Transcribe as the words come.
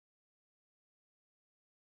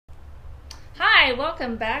Hi,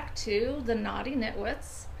 welcome back to the Knotty Knit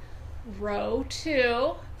Wits, row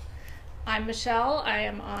 2. I'm Michelle. I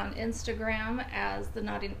am on Instagram as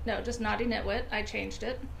just Knotty Knitwit. I changed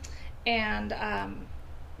it. And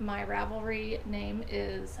my Ravelry name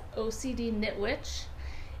is OCD Knitwitch.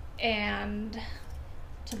 And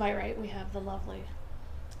to my right, we have the lovely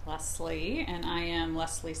Leslie, and I am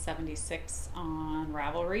Leslie76 on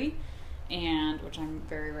Ravelry, and which I'm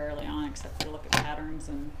very rarely on except for to look at patterns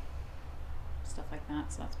and stuff like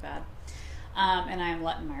that, so that's bad. And I am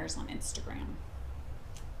Letton Myers on Instagram.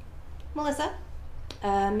 Melissa,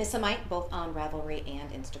 Miss Amite, both on Ravelry and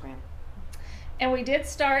Instagram. And we did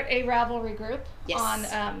start a Ravelry group Yes.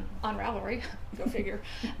 on Ravelry, go figure,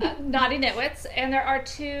 Knotty Knitwits, and there are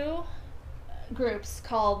 2 groups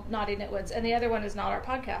called Knotty Knitwits, and the other one is not our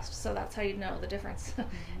podcast, so that's how you know the difference.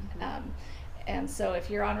 And so if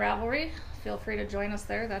you're on Ravelry, feel free to join us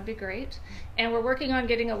there. That'd be great. And we're working on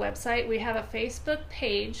getting a website. We have a Facebook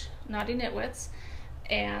page, Knotty Knitwits,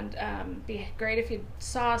 and be great if you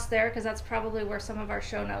saw us there, because that's probably where some of our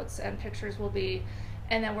show notes and pictures will be.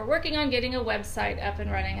 And then we're working on getting a website up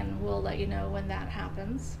and running, and we'll let you know when that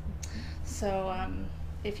happens. So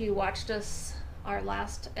if you watched us our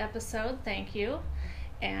last episode, thank you.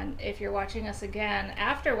 And if you're watching us again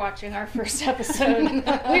after watching our first episode,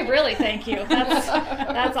 we really thank you.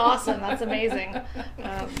 That's awesome. That's amazing.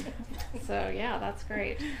 So yeah, that's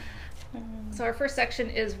great. So our first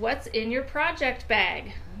section is what's in your project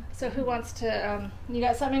bag. So who wants to, you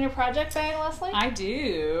got something in your project bag, Leslie? I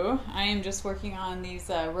do. I am just working on these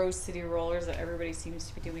Rose City rollers that everybody seems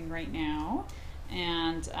to be doing right now.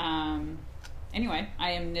 And anyway,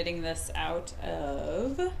 I am knitting this out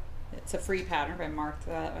of, it's a free pattern by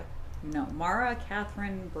Mara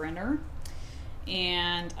Catherine Brenner.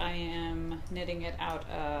 And I am knitting it out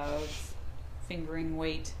of Fingering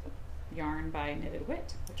Weight yarn by Knitted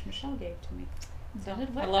Wit, which Michelle gave to me. So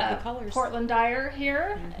I love the colors. Portland dyer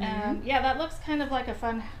here. And yeah, that looks kind of like a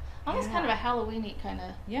fun, almost kind of a Halloween-y kind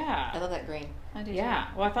of. Yeah. I love that green. I do. Yeah.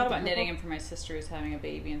 Well, I thought about knitting them for my sister who's having a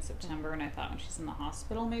baby in September, and I thought when she's in the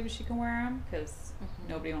hospital, maybe she can wear them, because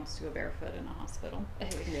nobody wants to go barefoot in a hospital.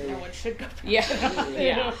 No one should go barefoot. Yeah.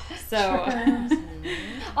 Yeah. So.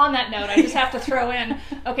 On that note, I just have to throw in,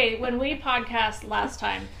 okay, when we podcast last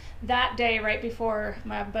time, that day right before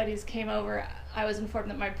my buddies came over, I was informed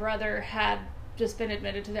that my brother had just been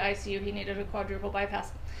admitted to the ICU. He needed a quadruple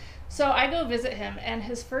bypass. So I go visit him, and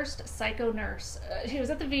his first psycho nurse, he was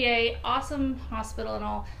at the VA, awesome hospital and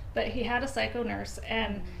all, but he had a psycho nurse,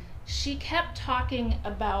 and she kept talking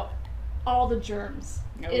about all the germs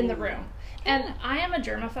in the room. And I am a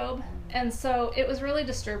germaphobe, and so it was really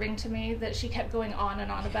disturbing to me that she kept going on and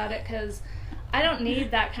on about it, because I don't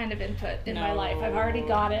need that kind in my life. I've already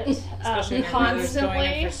got it Especially constantly,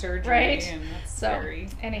 going in for surgery, right? And that's So scary.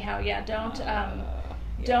 anyhow, yeah, don't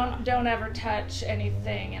ever touch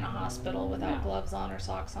anything in a hospital without gloves on or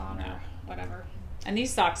socks on or whatever. And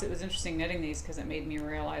these socks, it was interesting knitting these because it made me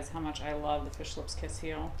realize how much I love the Fish Lips Kiss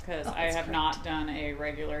heel, because I have not done a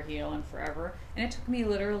regular heel in forever, and it took me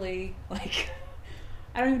literally like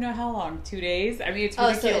I don't even know how long, 2 days. I mean, it's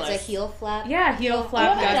ridiculous. Oh, so it's a heel flap? Yeah, heel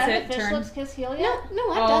flap, gusset, Fish turn. Lips Kiss heel yet?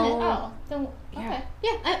 No, I've done it. Oh, then, okay.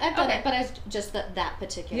 Yeah, I've done it, but it's just that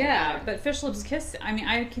particular pattern. But Fish Lips Kiss, I mean,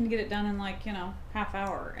 I can get it done in like, half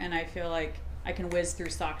hour, and I feel like I can whiz through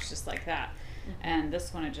socks just like that. And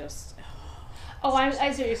this one, it just... Oh, I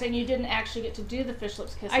see what you're saying. You didn't actually get to do the Fish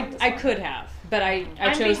Lips Kiss on this I one. could have, but I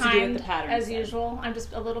chose to do it the pattern as usual. I'm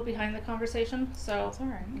just a little behind the conversation, so that's all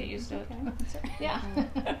right. get used to it. Okay. Yeah.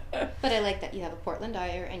 But I like that you have a Portland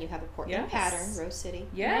dyer and you have a Portland pattern, Rose City.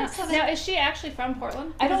 Yes. Yeah. Now, is she actually from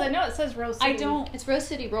Portland? Because I know it says Rose City. It's Rose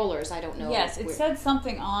City Rollers. I don't know. Yes, it said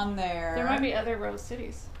something on there. There might be other Rose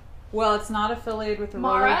Cities. Well, it's not affiliated with the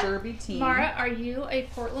roller derby team. Mara, are you a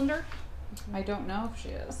Portlander? I don't know if she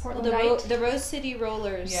is. The Rose City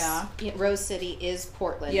Rollers. Yeah. Rose City is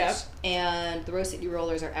Portland. Yep. And the Rose City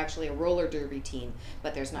Rollers are actually a roller derby team,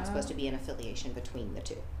 but there's not supposed to be an affiliation between the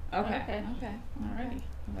two. Okay. Alrighty.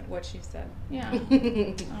 What she said. Yeah. All right.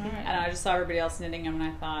 And I just saw everybody else knitting them, and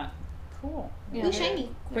I thought, cool. Yeah, They're shiny.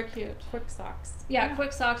 Quick socks. Yeah,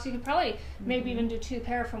 quick socks. You could probably maybe even do 2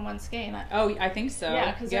 pair from one skein. Oh, I think so.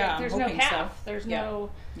 Yeah, because there's no calf. So. There's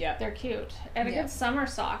no. Yeah. They're cute, and a good summer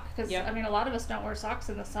sock, because I mean a lot of us don't wear socks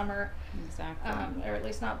in the summer. Exactly. Or at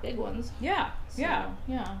least not big ones. Yeah. So,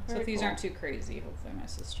 yeah. So if these aren't too crazy, hopefully my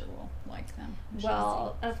sister will like them.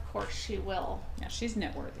 Well, of course she will. Yeah, she's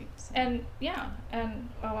knit worthy. So. And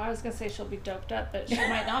I was gonna say she'll be doped up, but she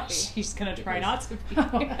might not be. She's gonna try not to be.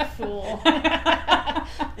 Oh, fool.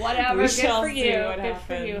 Whatever. We Good shall for see you. what Good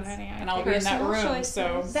for you, happens. honey. And I'll be in that room, choices.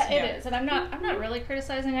 so That yeah. it is, and I'm not really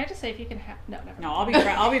criticizing. I just say if you can have no, never. No, mind.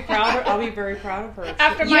 I'll be proud. I'll be very proud of her.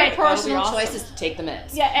 After Your my personal awesome. choice is to take the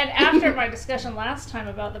meds. Yeah, and after my discussion last time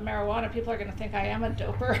about the marijuana, people are going to think I am a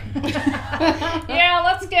doper. Yeah,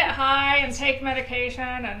 let's get high and take medication,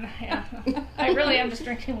 and yeah, I really am just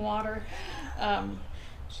drinking water.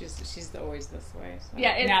 She's always this way. So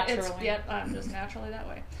Yeah, naturally. I'm just naturally that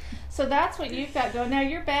way. So that's what you've got going. Now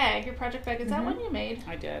your project bag, is that one you made?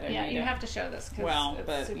 I did. Yeah, made you it. have to show this. 'Cause Well, it's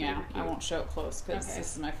but super yeah, duper I cute. won't show it close because Okay.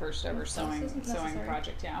 this is my first ever This sewing isn't necessary.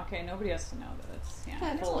 project. Yeah, okay. Nobody has to know that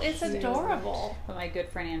it's full of It's stitches. adorable. But my good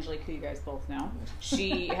friend Angelique, who you guys both know,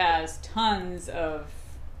 she has tons of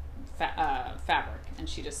fabric, and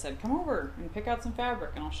she just said, "Come over and pick out some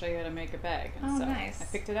fabric, and I'll show you how to make a bag." And Oh, so nice. I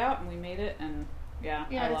picked it out, and we made it, and Yeah,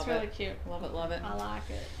 I love it's really it. cute. Love it, love it. I like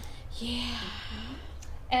it. Yeah.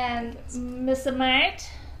 And Miss Mate,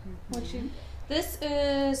 what you? This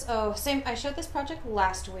is, same, I showed this project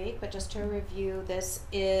last week, but just to review, this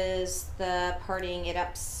is the Partying It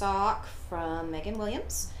Up sock from Megan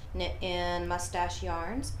Williams, knit in Mustache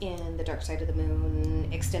Yarns in the Dark Side of the Moon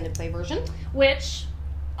extended play version. Which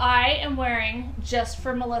I am wearing just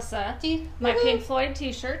for Melissa. My Woohoo. Pink Floyd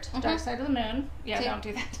t-shirt, Dark Side of the Moon. Yeah, See? don't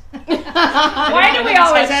do that. Why do we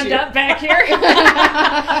always touch end you. up back here?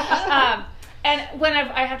 And when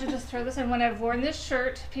I have to just throw this in, when I've worn this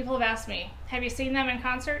shirt, people have asked me, have you seen them in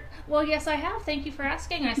concert? Well, yes, I have. Thank you for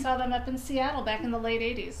asking. I saw them up in Seattle back in the late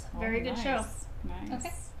 80s. Very good show. Nice.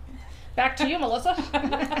 Okay. Back to you, Melissa.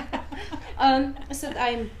 So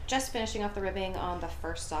I'm just finishing off the ribbing on the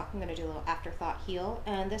first sock. I'm going to do a little afterthought heel,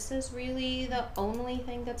 and this is really the only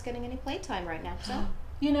thing that's getting any playtime right now. So,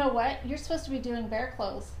 You know what? You're supposed to be doing bear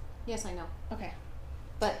clothes. yes, I know, Okay.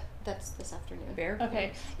 but that's this afternoon. Bear.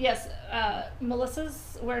 Okay. Yes.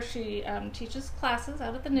 Melissa's where she teaches classes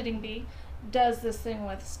out at the Knitting Bee. Does this thing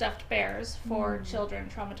with stuffed bears for children,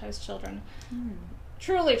 traumatized children.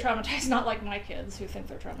 Truly traumatized, not like my kids who think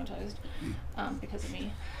they're traumatized because of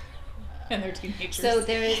me. And their teenagers. So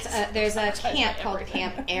there's a Touch camp my called everything.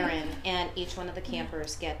 Camp Erin, and each one of the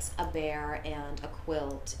campers gets a bear and a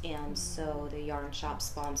quilt, and so the yarn shop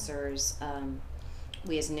sponsors.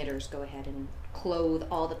 We as knitters go ahead and clothe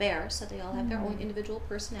all the bears so they all have their own individual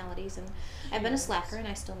personalities. And I've been a slacker, and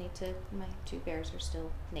I still need to. My two bears are still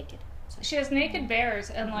naked. So, She has naked bears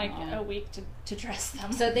and like a week to dress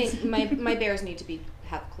them. so my bears need to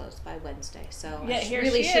have clothes by Wednesday. So yeah, I here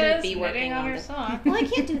really she shouldn't is be knitting working on her this. sock. Well, I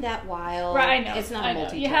can't do that while Right, I know. it's not I a know.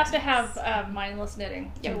 multitask. You have to have mindless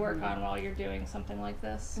knitting to Yep. work on while you're doing something like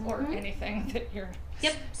this or anything that you're.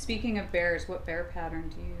 Yep. Speaking of bears, what bear pattern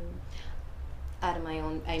do you? Out of my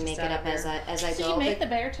own, I Just make out it of up bear. as I So go. you make the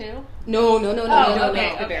bear too? No. okay, The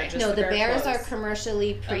bear, okay. just No, the the bear bears clothes. are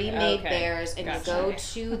commercially pre-made okay. bears, and Gotcha. you go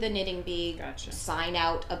to the knitting bee, Gotcha. sign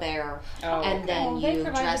out a bear, Oh, and okay. then Oh, they you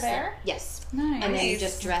provide the dress bear? Yes. Nice. And then you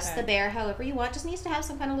just dress Okay. the bear however you want. Just needs to have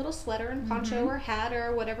some kind of little sweater and poncho or hat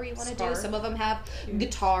or whatever you want to do. Scarf. Some of them have Cute.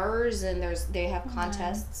 guitars, and they have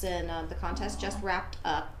contests, and the contest just wrapped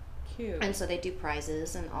up. Cute. And so they do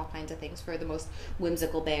prizes and all kinds of things for the most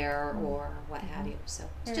whimsical bear or what have you. So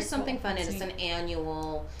it's Very just something cool. fun, and That's it's an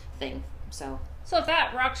annual thing. So So if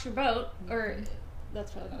that rocks your boat, or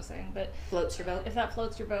that's what I was saying, but floats your boat. if that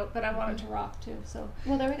floats your boat, but I want it to rock too. So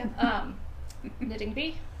Well, there we go. Knitting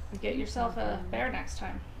Bee, get yourself a bear next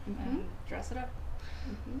time and dress it up.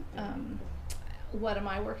 What am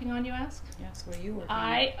I working on, you ask? Yes, what are you working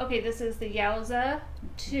on? This is the Yowza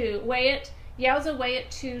 2 Yowza Weigh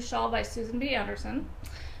It 2 shawl by Susan B. Anderson.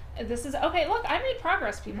 This is look, I made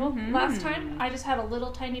progress, people. Last time I just had a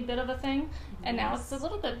little tiny bit of a thing, and now it's a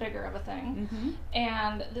little bit bigger of a thing.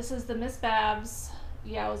 And this is the Miss Babs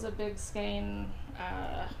Yowza Big Skein.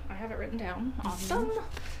 I have it written down. Awesome.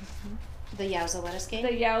 The Yowza what escape? The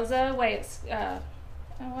Yowza Weigh It,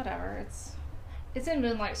 whatever. It's in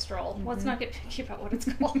Moonlight Stroll. Let's not get picky about what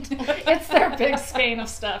it's called. It's their big skein of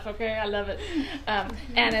stuff, okay? I love it.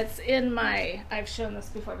 And it's in my, I've shown this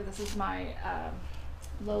before, but this is my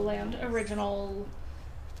Lowland original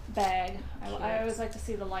bag. I always like to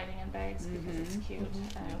see the lighting in bags because it's cute.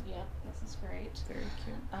 Yep, this is great. Very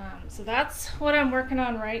cute. So that's what I'm working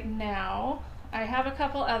on right now. I have a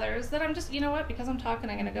couple others that I'm just, you know what, because I'm talking,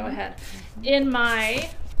 I'm going to go ahead. In my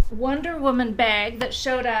Wonder Woman bag that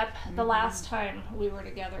showed up the last time we were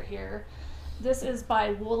together here. This is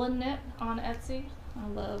by Woolen Knit on Etsy. I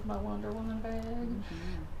love my Wonder Woman bag.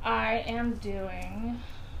 I am doing,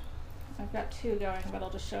 I've got two going, but I'll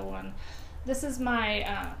just show one. This is my,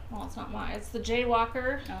 well, it's not mine, it's the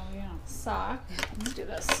Jaywalker Oh, yeah. sock. Let's do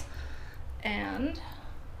this. And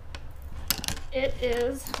it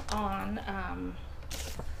is on,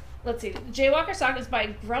 let's see, Jaywalker Sock is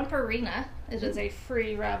by Grumperina. It is a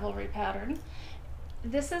free Ravelry pattern.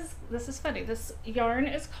 This is funny. This yarn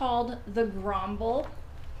is called the Gromble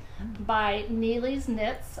by Neely's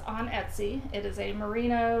Knits on Etsy. It is a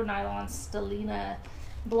merino nylon stellina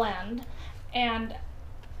blend, and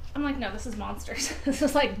I'm like, no, this is Monsters. This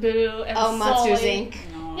is like Boo and Monsters Sully. Inc.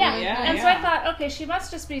 Oh, Yeah. yeah, And yeah. so I thought, okay, she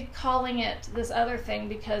must just be calling it this other thing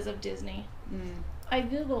because of Disney. I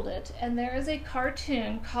Googled it, and there is a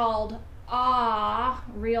cartoon called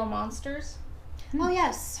Real Monsters. Oh,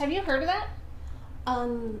 yes. Have you heard of that?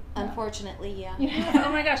 Unfortunately, yeah.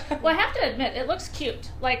 Oh my gosh. Well, I have to admit, it looks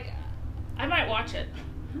cute. Like, I might watch it.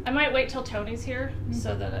 I might wait till Tony's here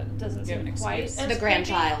so that it doesn't Give seem an quite excuse. as The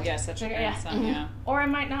grandchild. creepy. Yes, that's your Yeah. grandson, yeah. Or I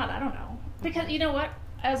might not. I don't know. Because you know what?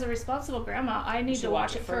 As a responsible grandma, I need should to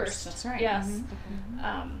watch it first. first. That's right. Yes.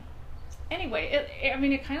 Anyway,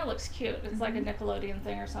 it kind of looks cute. It's like a Nickelodeon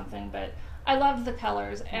thing or something, but I love the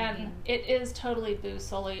colors, and it is totally Boo,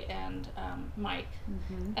 Sully, and Mike,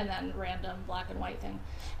 and then random black and white thing.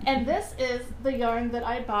 And this is the yarn that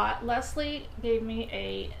I bought. Leslie gave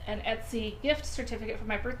me an Etsy gift certificate for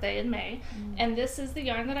my birthday in May, and this is the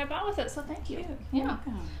yarn that I bought with it. So thank you. Yeah.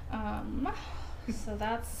 So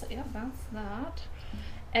that's that.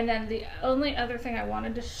 And then the only other thing I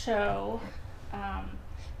wanted to show,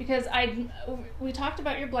 because we talked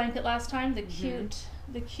about your blanket last time, the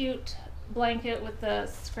cute blanket with the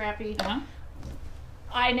scrappy.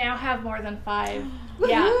 I now have more than 5.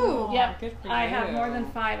 Woohoo! Yep. Good for I have you. more than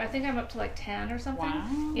 5. I think I'm up to like 10 or something.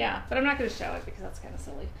 Wow. Yeah, but I'm not going to show it because that's kind of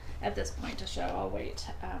silly at this point to show. I'll wait.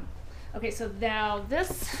 Okay, so now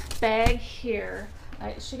this bag here,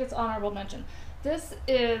 she gets honorable mention. This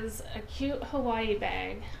is a cute Hawaii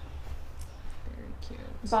bag. Very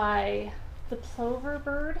cute. By the Plover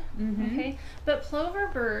Bird. Okay, but Plover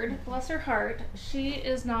Bird, bless her heart, she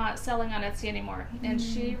is not selling on Etsy anymore, and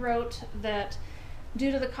she wrote that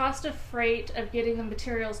due to the cost of freight of getting the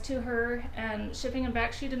materials to her and shipping them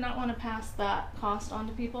back, she did not want to pass that cost on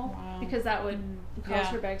to people because that would cause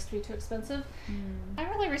her bags to be too expensive. I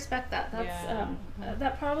really respect that. That's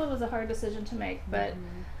that probably was a hard decision to make, but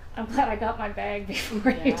I'm glad I got my bag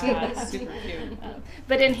before you did that. Super cute.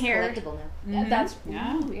 But in here, Collectible now. that's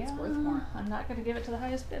it's worth more. I'm not going to give it to the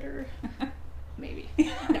highest bidder. Maybe.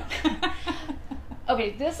 No.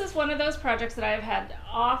 Okay, this is one of those projects that I've had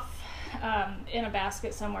off in a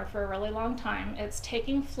basket somewhere for a really long time. It's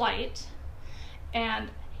taking flight, and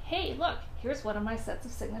hey, look, here's one of my sets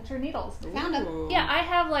of signature needles. Found them. Yeah, I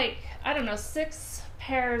have like, I don't know, 6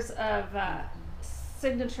 pairs of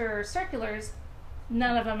signature circulars.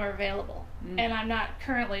 None of them are available, and I'm not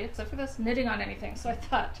currently, except for this, knitting on anything. So I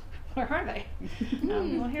thought, where are they?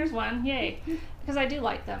 Well, here's one, yay, because I do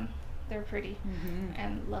like them. They're pretty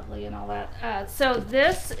and lovely and all that. So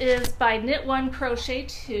this is by Knit 1 Crochet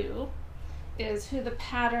 2, is who the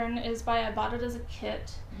pattern is by. I bought it as a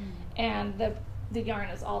kit, and the yarn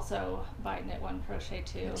is also by Knit 1 Crochet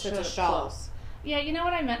 2. So it's a shawl. Yeah, you know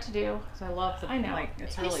what I meant to do? So I love the, I know. like,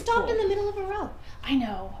 it's I really stopped cool. in the middle of a row. I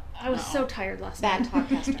know. I was so tired last night. Bad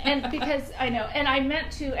podcaster. And because I know, and I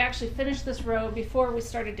meant to actually finish this row before we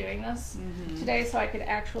started doing this today, so I could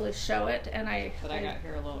actually show it. And But I got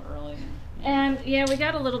here a little early. And yeah, we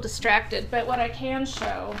got a little distracted. But what I can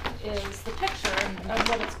show is the picture of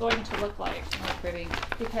what it's going to look like. Oh, pretty.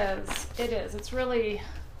 Because it is. It's really,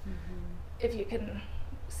 if you can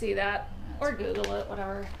see that. Or Google it,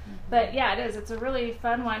 whatever. But yeah, it is. It's a really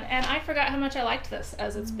fun one. And I forgot how much I liked this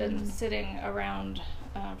as it's been sitting around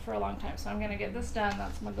for a long time. So I'm going to get this done.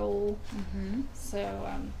 That's my goal. So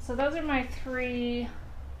those are my 3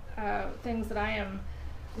 things that I am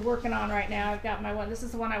working on right now. I've got my one. This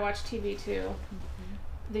is the one I watch TV too.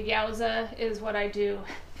 The Yowza is what I do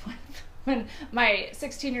when my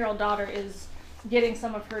 16-year-old daughter is getting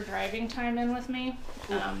some of her driving time in with me.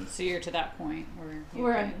 So you're to that point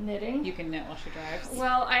where I'm knitting. You can knit while she drives.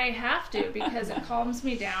 Well, I have to because it calms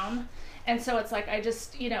me down, and so it's like I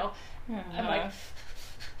just, I'm like,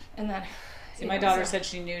 and then. See, my daughter said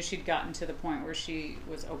she knew she'd gotten to the point where she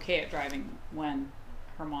was okay at driving when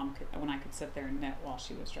her mom when I could sit there and knit while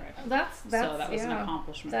she was driving. That's so that was an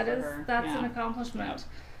accomplishment for her. That's an accomplishment.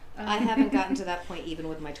 I haven't gotten to that point even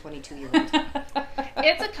with my 22-year-old.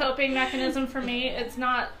 It's a coping mechanism for me. It's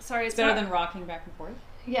not, sorry, it's better not, than rocking back and forth.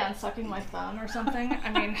 Yeah, and sucking my thumb or something.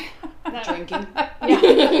 I mean, Drinking.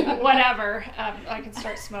 Yeah, whatever. I could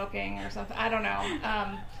start smoking or something. I don't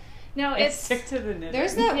know. No, it's stick to the knitting.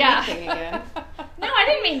 There's that weird thing again. No, I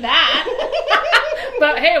didn't mean that.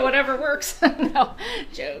 But hey, whatever works. No,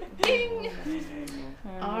 joking.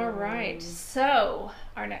 All right. So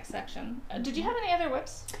our next section. Did you have any other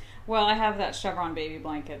whips? Well, I have that chevron baby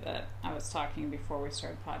blanket that I was talking before we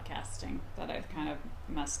started podcasting that I've kind of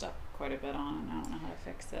messed up quite a bit on, and I don't know how to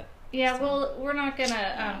fix it. Yeah, well, we're not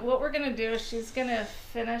gonna. What we're gonna do is she's gonna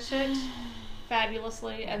finish it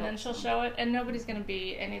fabulously, and then she'll show it, and nobody's gonna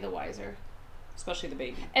be any the wiser. Especially the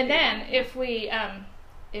baby. And then if we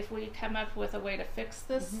come up with a way to fix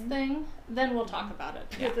this thing, then we'll talk about it.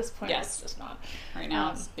 Yeah. At this point, Yes. it's just not. Right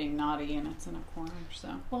now it's being naughty and it's in a corner, so.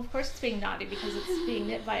 Well, of course it's being naughty because it's being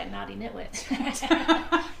knit by a Knotty Knit Wit.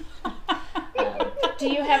 Do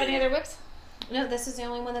you have any other whips? No, this is the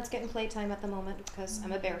only one that's getting playtime at the moment because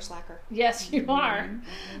I'm a bear slacker. Yes, you are.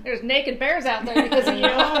 There's naked bears out there because of you.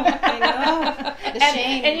 I know. The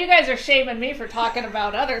shame. And you guys are shaming me for talking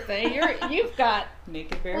about other things. You've got.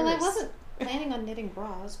 Naked bears. Well, I wasn't planning on knitting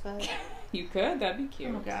bras, but You could. That'd be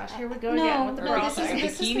cute. Oh gosh, here we go again with the no, bra this thing.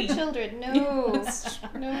 is for children. No.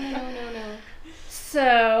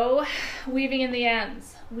 So, weaving in the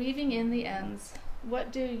ends. Weaving in the ends.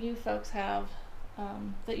 What do you folks have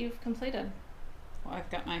that you've completed? Well, I've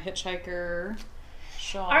got my hitchhiker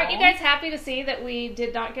shawl. Aren't you guys happy to see that we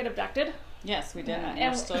did not get abducted? Yes, we did. And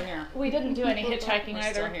And we're still here. We didn't do any hitchhiking We're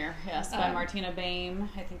either. still here. Yes, by Martina Baim.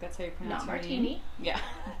 I think that's how you pronounce Not her Martini. name. Yeah.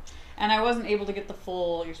 And I wasn't able to get the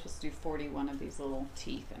full, you're supposed to do 41 of these little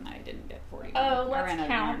teeth, and I didn't get 41. Oh, I let's ran out of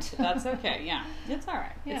count. yarn, but that's okay. Yeah, it's all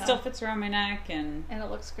right. Yeah. It still fits around my neck, and And it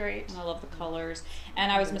looks great. I love the colors.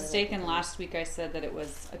 And I was mistaken last week. I said that it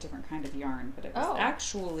was a different kind of yarn, but it was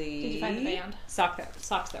actually. Did you find the band?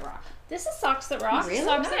 Socks that rock. This is Socks That Rock. Really?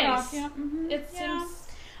 Socks That That rock. Rock. Yeah. Mm-hmm. It Yeah. seems.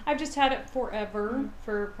 I've just had it forever,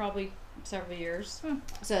 for probably several years.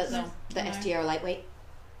 So So, the nice. STR lightweight.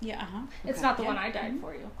 Yeah. Uh huh. It's not the one I dyed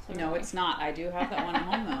for you. Clearly. No, it's not. I do have that one at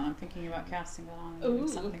home though. I'm thinking about casting that on and doing Ooh,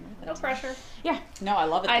 something with it. no pressure. Yeah. No, I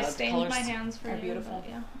love it. I though. The stained colors my hands for are you. beautiful. But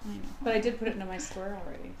yeah. I know. But I did put it into my store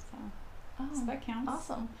already, so that counts.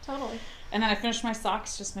 Awesome. Totally. And then I finished my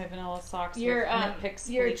socks, just my vanilla socks. Your with Knit Picks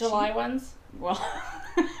your bleaching. July ones. Well,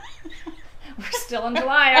 We're still in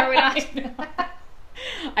July, are we not?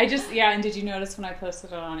 I just and did you notice when I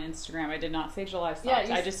posted it on Instagram? I did not say July socks.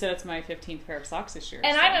 Yeah, I just said it's my 15th pair of socks this year.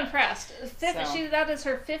 And so. I'm impressed. So. That is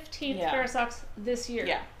her 15th Yeah. pair of socks this year.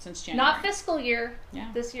 Yeah, since January. Not fiscal year. Yeah.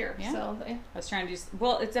 This year. Yeah. So I was trying to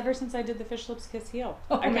it's ever since I did the Fish Lips Kiss Heel.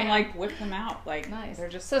 Oh, I can man. like whip them out. Like nice. they're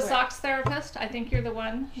just so quick. socks therapist. I think you're the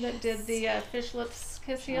one that did the Fish Lips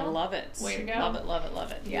Kiss Heel. I love it. Way to go. Love it, love it,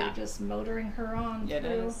 love it. You're Yeah. just motoring her on It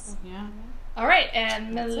through. is. Yeah. All right,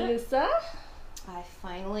 and That's it. Melissa. I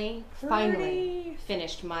finally Pretty.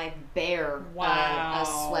 finished my bear Wow.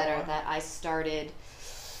 a sweater that I started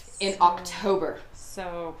in October.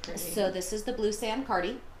 So pretty. So this is the Blue Sand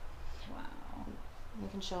Cardi. Wow. We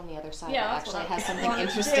can show them the other side. Yeah, That that's actually what I has something wanted to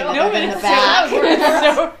interesting do. other No, than it's the back.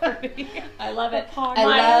 so pretty. I love it. I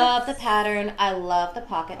love the pattern. I love the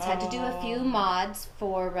pockets. Had to do a few mods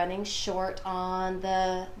for running short on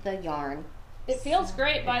the yarn. It feels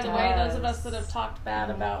great, by the way, those of us that have talked bad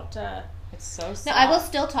about. It's so soft. No, I will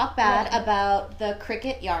still talk bad about the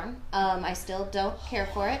Cricut yarn. I still don't care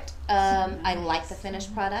for it. I like the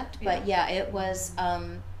finished product, but yeah, it was. I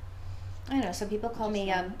don't know. Some people call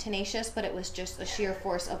me tenacious, but it was just a sheer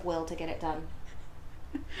force of will to get it done.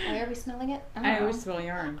 Are we smelling it? I always smell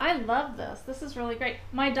yarn. I love this. This is really great.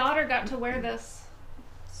 My daughter got to wear this.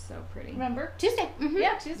 So pretty. Remember? Tuesday. Mm-hmm.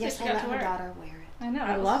 Yeah, Tuesday Yes, she I got let to my wear it. daughter wear it. I know.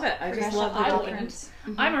 I love it. I just special. love the I difference.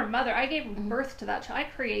 wouldn't. I'm her mother. I gave birth to that child. I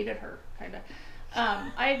created her, kind of.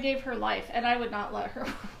 I gave her life, and I would not let her.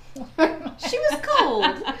 She was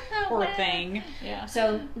cold. Poor thing. Yeah.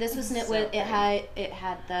 So this was knit So with pretty. it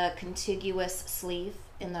had the contiguous sleeve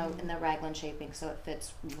in the raglan shaping, so it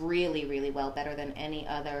fits really, really well, better than any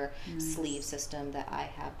other sleeve system that I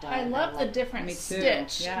have done. I love the like different Me too.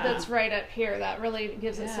 stitch Yeah. that's right up here. That really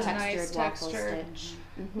gives it some nice textured waffle texture. stitch.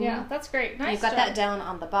 Yeah, that's great. Nice. You've got job. that down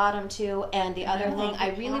on the bottom too, and the other I thing love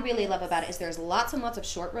I the really, really love about it is there's lots and lots of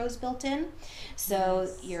short rows built in, so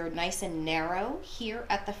you're nice and narrow here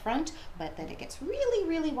at the front, but then it gets really,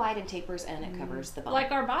 really wide and tapers, and it covers the bum.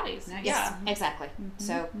 Like our bodies. Nice. Yeah. Exactly.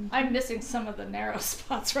 So I'm missing some of the narrow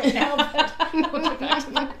spots right now, but we'll get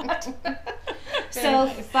back to that. So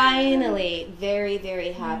finally, very,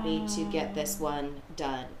 very happy to get this one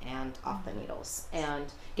done and off the needles and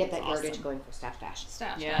get that yardage awesome. going for Stash Dash.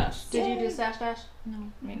 Stash Yes. dash. Did you do stash dash?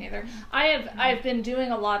 No. Me neither. I've been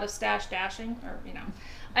doing a lot of stash dashing, or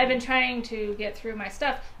I've been trying to get through my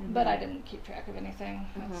stuff, but I didn't keep track of anything.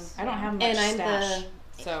 That's- I don't have much And I'm stash.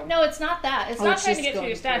 So No, it's not that. It's Oh, not it's trying to just get through going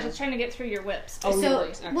your stash. through. It's trying to get through your whips. Oh, So, really?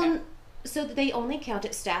 Okay. well, so they only count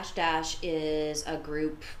it. Stash Dash is a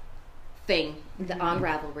group thing on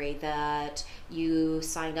Ravelry that you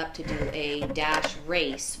signed up to do a dash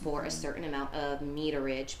race for a certain amount of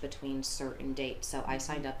meterage between certain dates. So I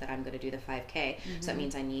signed up that I'm going to do the 5K. So that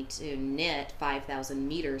means I need to knit 5,000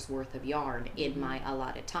 meters worth of yarn in my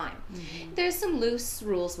allotted time. There's some loose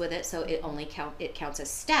rules with it, so it only counts as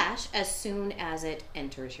stash as soon as it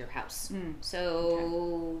enters your house.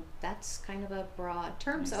 So that's kind of a broad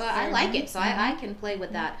term. So I like it. So I can play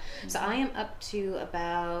with that. So I am up to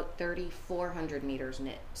about 3,400 meters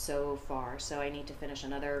knit so far. So I need to finish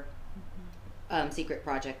another secret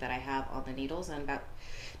project that I have on the needles and about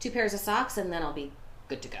 2 pairs of socks, and then I'll be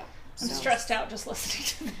good to go. I'm stressed out just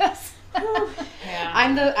listening to this. Yeah.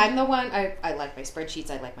 I'm the one. I like my spreadsheets.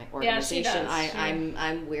 I like my organization. Yeah, she does.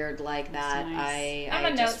 I'm weird like that. Nice. I'm I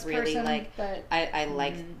a just notes really person, like. but I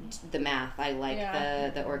like the math. I like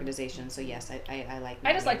the organization. So yes, I like.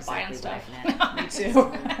 I just like exactly buying stuff. Me too.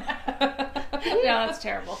 No, that's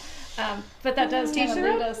terrible. But that does kind of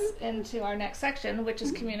lead us into our next section, which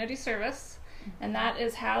is community service, and that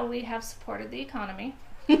is how we have supported the economy.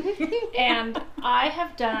 And I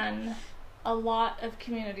have done a lot of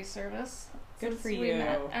community service. Good for you.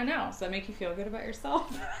 I know. Does that make you feel good about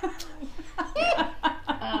yourself?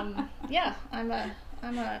 Yeah, I'm a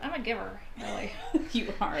giver, really.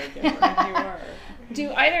 You are a giver. You are.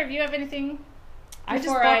 Do either of you have anything? I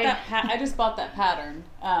just bought that pattern,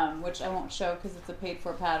 which I won't show because it's a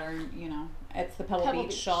paid-for pattern. You know, it's the Pebble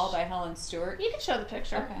Beach shawl by Helen Stewart. You can show the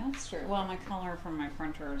picture. Okay, that's true. Well, my color from my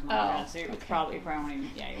printer is not good, so probably won't even.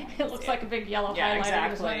 Yeah, you won't even it looks like a big yellow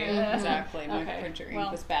highlighter. Exactly. Exactly. My printer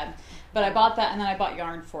ink was bad, but I bought that and then I bought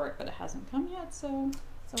yarn for it, but it hasn't come yet. So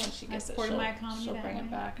when she gets it, she'll bring it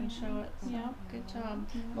back and show it. So. Yeah, good job,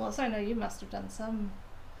 Melissa. I know you must have done some.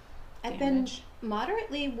 I've been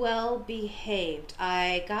moderately well behaved.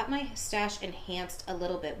 I got my stash enhanced a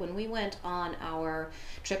little bit when we went on our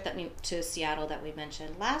trip to Seattle that we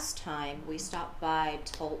mentioned last time. We stopped by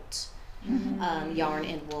Tolt Yarn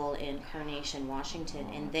and Wool in Carnation, Washington,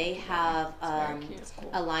 and they have a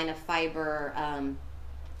line of fiber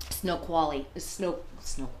Snoqualmie.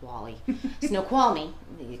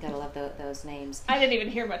 You gotta love those names. I didn't even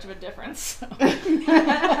hear much of a difference. So.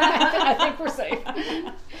 I think we're safe.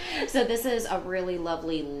 So this is a really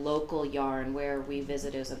lovely local yarn where we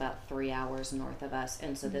visited. It was about 3 hours north of us,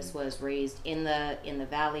 and so this was raised in the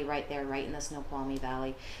valley right there, right in the Snoqualmie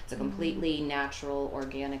Valley. It's a completely natural,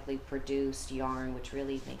 organically produced yarn, which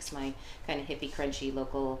really makes my kind of hippie, crunchy,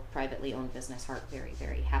 local, privately owned business heart very,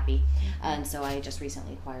 very happy. And so I just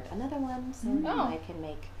recently acquired another one, so I can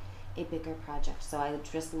make a bigger project. So I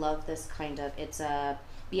just love this kind of, it's a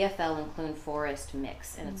BFL and Clune Forest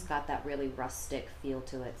mix, and it's got that really rustic feel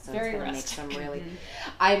to it. So very it's gonna rustic. make some really.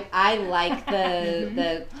 I like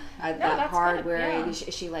the hard wearing. Yeah.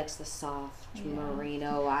 She likes the soft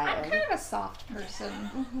merino. I'm kind of a soft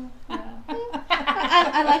person.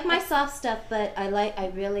 I like my soft stuff, but I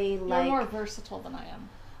really like. You're more versatile than I am.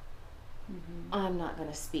 I'm not going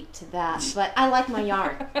to speak to that, but I like my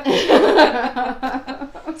yarn.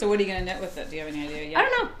 So what are you going to knit with it? Do you have any idea yet? I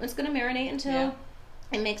don't know. It's going to marinate until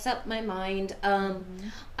it makes up my mind.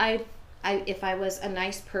 If I was a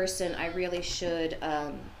nice person, I really should.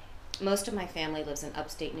 Most of my family lives in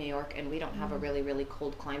upstate New York, and we don't have a really, really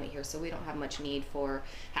cold climate here, so we don't have much need for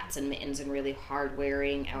hats and mittens and really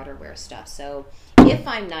hard-wearing outerwear stuff. So if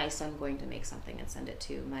I'm nice, I'm going to make something and send it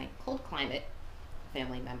to my cold climate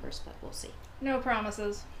family members, but we'll see. No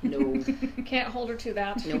promises. No. Can't hold her to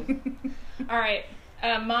that. Nope. All right.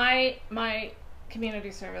 My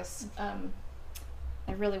community service.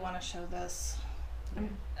 I really want to show this.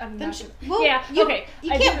 I'm not okay.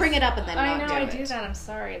 You can't bring it up and then not do it. I do that. I'm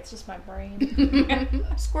sorry. It's just my brain.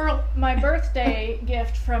 Squirrel. My birthday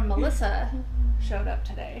gift from Melissa showed up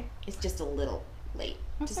today. It's just a little late.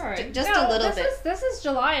 Just a little bit. This is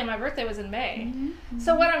July, and my birthday was in May.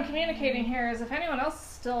 So what I'm communicating here is, if anyone else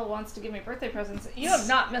still wants to give me birthday presents, you have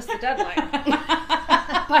not missed the deadline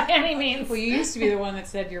by any means. Well, you used to be the one that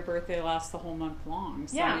said your birthday lasts the whole month long.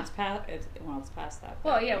 So it's past. It's past that.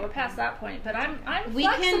 Well, yeah, we're past that point, but I'm we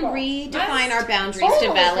flexible. can redefine our boundaries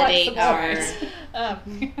to validate ours.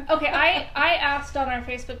 Okay, I asked on our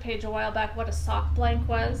Facebook page a while back what a sock blank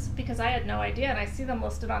was, because I had no idea, and I see them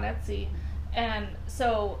listed on Etsy. And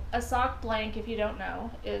so a sock blank, if you don't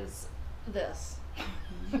know, is this.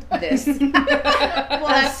 Well,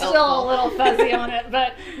 I'm still a little fuzzy on it,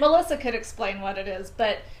 but Melissa could explain what it is.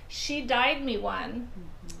 But she dyed me one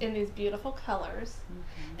in these beautiful colors,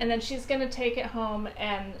 and then she's going to take it home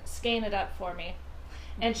and skein it up for me.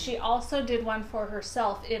 And she also did one for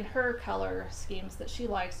herself in her color schemes that she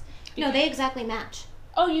likes. No, they exactly match.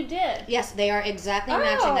 Oh, you did? Yes, they are exactly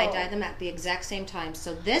matching. I dyed them at the exact same time.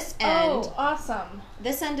 So this end, awesome.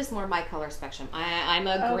 This end is more my color spectrum. I'm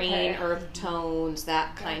a green, earth tones,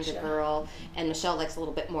 that kind of girl, and Michelle likes a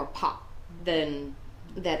little bit more pop than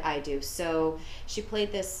that I do. So she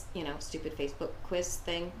played this, stupid Facebook quiz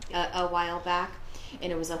thing a while back,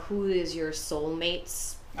 and it was a "Who is your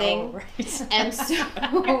soulmates?" thing. Oh, right. And so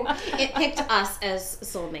it picked us as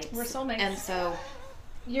soulmates. We're soulmates. And so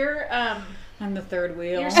you're I'm the third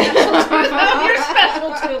wheel. You're special too. You're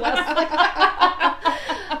special too, Leslie.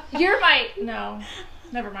 You're my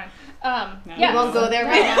never mind. We won't go there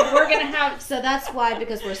right now. We're gonna have. So that's why,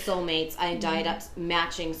 because we're soulmates, I dyed up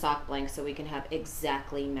matching sock blanks so we can have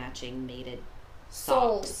exactly matching mated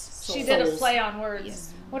socks. She did a play on words.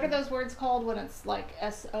 Yes. What are those words called when it's like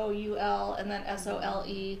SOUL and then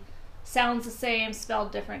SOLE? Sounds the same,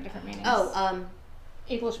 spelled different meanings.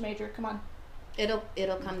 English major. Come on. It'll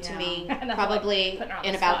come to me Probably probably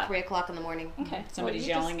in about 3 o'clock in the morning. Okay. Somebody's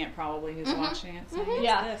yelling at probably who's watching it. Saying,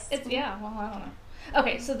 It's well, I don't know.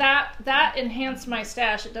 Okay, so that enhanced my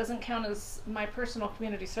stash. It doesn't count as my personal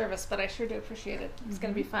community service, but I sure do appreciate it. It's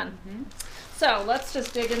going to be fun. So let's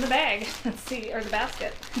just dig in the bag and see, or the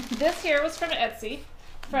basket. This here was from Etsy,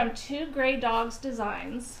 from Two Gray Dogs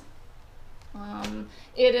Designs.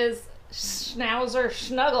 It is Schnauzer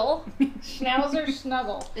Snuggle. Schnauzer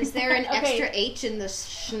Snuggle. Is there an extra H in the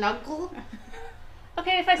snuggle?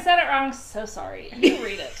 Okay, if I said it wrong, so sorry. You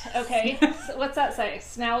read it, okay? So what's that say?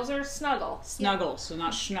 Schnauzer Snuggle. Snuggle, so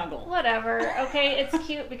not schnuggle. Whatever. Okay, it's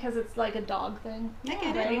cute because it's like a dog thing. I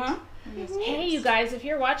get Right? it. Hey, you guys, if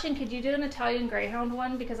you're watching, could you do an Italian Greyhound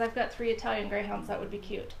one? Because I've got 3 Italian Greyhounds that would be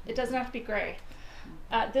cute. It doesn't have to be gray.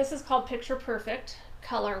 This is called Picture Perfect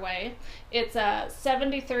colorway. It's a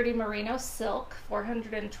 70/30 merino silk,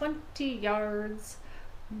 420 yards.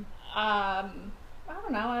 I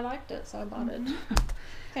don't know, I liked it, so I bought it.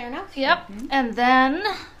 Fair enough. Yep. And then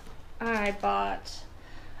I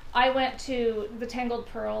went to the Tangled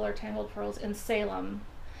Pearls in Salem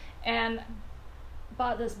and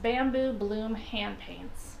bought this bamboo bloom hand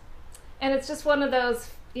paints. And it's just one of those,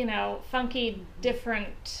 funky,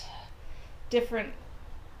 different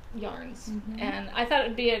yarns. And I thought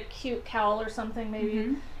it'd be a cute cowl or something,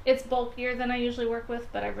 maybe. It's bulkier than I usually work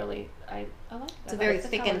with, but I like it. It's a very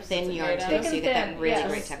thick and thin yarn too, so you get that really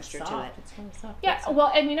great texture to it. It's really soft. Yeah,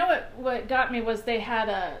 well, and you know what got me was they had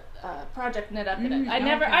a project knit up in it.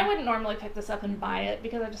 I wouldn't normally pick this up and buy it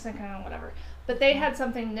because I just think, whatever. But they had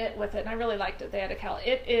something knit with it, and I really liked it. They had a cowl.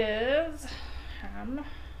 It is,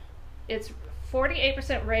 it's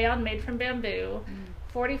 48% rayon made from bamboo,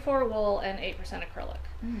 44 wool, and 8% acrylic.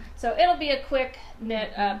 So it'll be a quick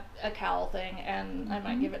knit a cowl thing, and I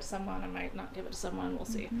might give it to someone, I might not give it to someone, we'll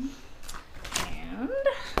see. And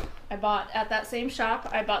I bought, at that same shop,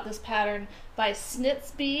 I bought this pattern by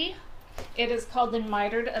Snitsby. It is called the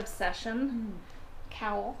Mitered Obsession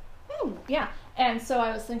cowl. Yeah, and so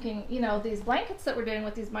I was thinking, these blankets that we're doing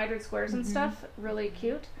with these mitered squares and stuff, really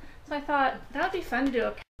cute. So I thought, that would be fun to do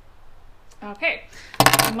a okay,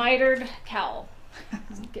 mitered cowl.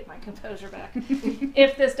 Get my composure back.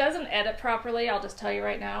 If this doesn't edit properly, I'll just tell you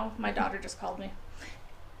right now, my daughter just called me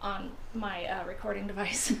on my recording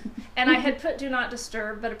device. And I had put do not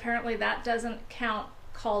disturb, but apparently that doesn't count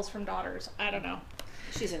calls from daughters. I don't know.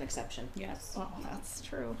 She's an exception. Yes. Well, that's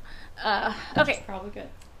true. Okay. Okay. Probably good.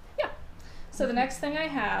 Yeah. So the next thing I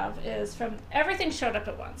have is from Everything Showed Up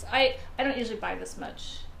at Once. I don't usually buy this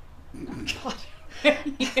much. Oh, God.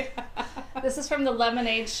 This is from the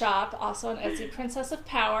Lemonade Shop, also on Etsy, Princess of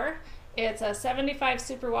Power. It's a 75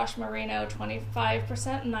 superwash merino,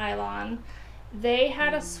 25% nylon. They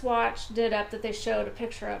had a swatch did up that they showed a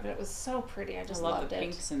picture of, and it was so pretty. I just loved the it.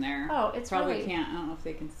 pinks in there. Oh, it's probably really, can't. I don't know if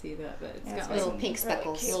they can see that, but it's got little like pink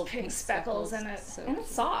speckles. Really little pink speckles in it, so and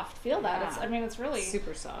it's soft. Feel that? Yeah. It's really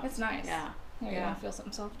super soft. It's nice. Yeah. Here, Yeah. you want to feel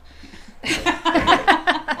something soft?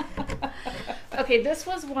 Okay, this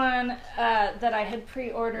was one that I had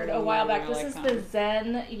pre-ordered a while back. This is the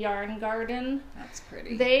Zen Yarn Garden. That's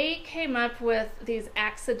pretty. They came up with these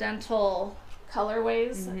accidental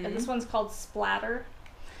colorways. And this one's called Splatter.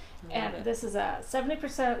 And this is a 70%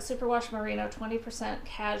 superwash merino, 20%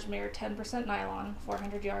 cashmere, 10% nylon,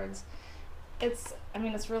 400 yards. It's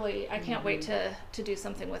really, I can't wait to do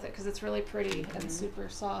something with it because it's really pretty and super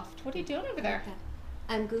soft. What are you doing over there?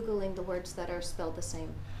 I'm Googling the words that are spelled the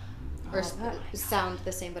same. Or sound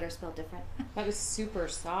the same but are spelled different. That is super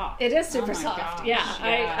soft. It is super Oh my soft. gosh,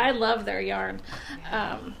 Yeah, I love their yarn.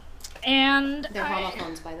 And They're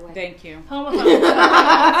homophones, by the way. Thank you. Homophones.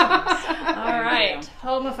 All right,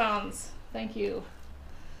 homophones. Thank you.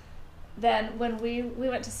 Then when we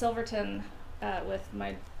went to Silverton with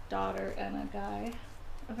my daughter and a guy,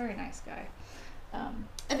 a very nice guy.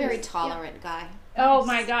 A very tolerant guy. Oh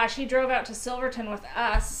my gosh, he drove out to Silverton with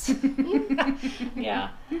us. Yeah.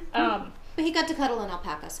 But he got to cuddle an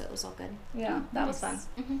alpaca, so it was all good. Yeah, that was fun.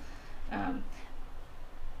 Mm-hmm.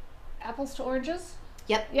 Apples to oranges?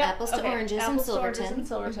 Yep. Apples to oranges in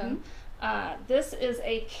Silverton. This is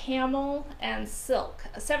a camel and silk.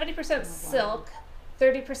 70% silk,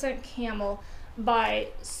 30% camel by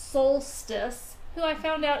Solstice, who I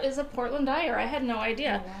found out is a Portland dyer. I had no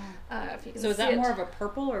idea. Oh, wow. If you can So is see that it. more of a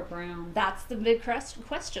purple or brown? That's the big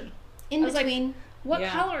question. In I was like, between. what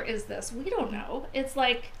color is this? We don't know. It's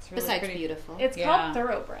like, It's really Besides pretty. beautiful. it's called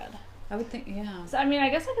thoroughbred. I would think, yeah. So, I mean, I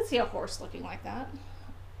guess I could see a horse looking like that.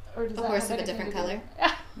 Or does A that horse have of a anything different to do color.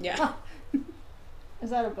 with- Yeah. Is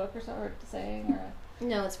that a book or something, or saying, or a...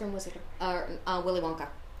 No, it's from Willy Wonka.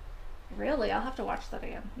 Really? I'll have to watch that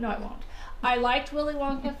again. No, I won't. I liked Willy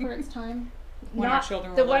Wonka for its time. When our Not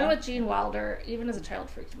children were the one little. with Gene Wilder. Even as a child,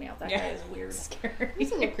 freaked me out. That guy is weird. Scary.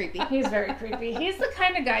 He's a little creepy. He's very creepy. He's the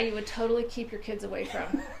kind of guy you would totally keep your kids away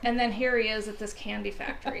from. And then here he is at this candy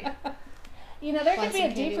factory. You know, there could Want be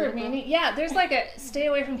some a candy, deeper little girl? meaning. Yeah, there's like a stay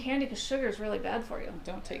away from candy because sugar is really bad for you.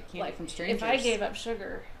 Don't take candy Like, from strangers. if I gave up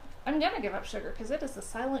sugar, I'm going to give up sugar because it is the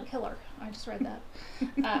silent killer. I just read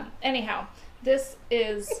that. Anyhow, this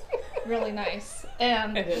is really nice.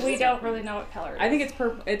 And It is. we don't really know what color it is. I think it's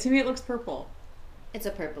purple. To me, it looks purple. It's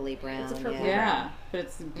a purpley brown. It's a purpley Yeah, but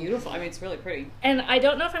it's beautiful. I mean, it's really pretty. And I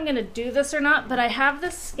don't know if I'm going to do this or not, but I have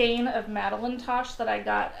this skein of Madeline Tosh that I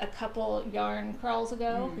got a couple yarn crawls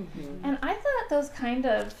ago. Mm-hmm. And I thought those kind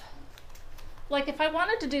of, like if I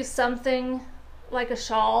wanted to do something like a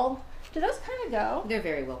shawl, do those kind of go? They're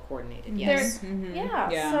very well coordinated. They're- Yes. Mhm.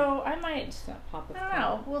 Yeah, so I might, Just that pop of I don't color.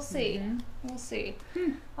 know, we'll see. Mhm. We'll see.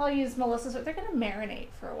 I'll use Melissa's, they're going to marinate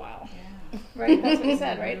for a while. Yeah. Right? That's what you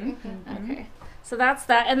said, right? Mhm. Okay. So that's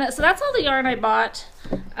that. And so that's all the yarn I bought.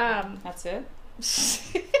 That's it.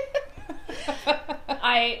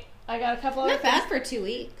 I got a couple other Not bad for 2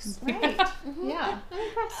 weeks. Right. Yeah. I'm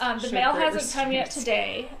impressed. The Sure, mail great hasn't come yet receipts.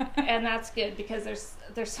 today, and that's good because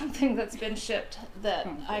there's something that's been shipped that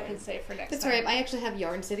Oh, I boy. can save for next That's time. right. I actually have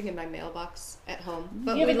yarn sitting in my mailbox at home.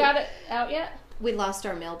 But You haven't we, got it out yet? we lost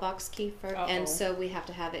our mailbox key Uh-oh. and so we have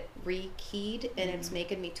to have it re-keyed, and it's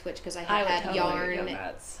making me twitch because I I have would had totally go yarn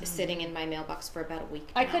nuts. sitting in my mailbox for about a week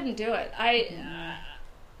I now. couldn't do it.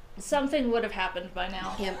 Something would have happened by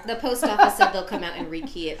now. Yeah, the post office said they'll come out and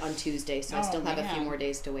rekey it on Tuesday, so I Oh, still have a few man. more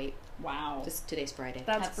days to wait. Wow. Just today's Friday.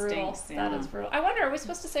 That's That brutal. stinks, That yeah. is brutal. I wonder, are we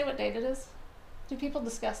supposed to say what date it is? Do people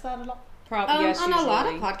discuss that at all? Yes, on a lot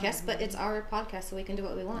of usually. podcasts, but it's our podcast, so we can do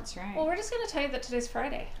what we want. That's right. Well, we're just going to tell you that today's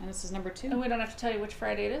Friday, And this is number 2. and we don't have to tell you which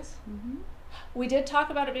Friday it is. Mm-hmm. We did talk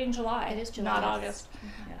about it being July. It is July, not yes. August.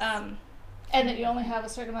 Yes. And that you only have a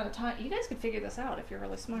certain amount of time. You guys could figure this out if you're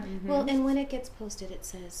really smart. Mhm. Well, and when it gets posted, it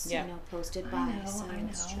says, Yeah. posted I by. know, So I know.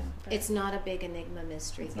 It's true. but- it's not a big enigma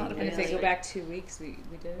mystery. It's not a thing, And big if they really. go back 2 weeks, we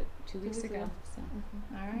did it 2 weeks weeks ago. ago. So.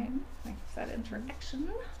 All right. Thanks for that interaction.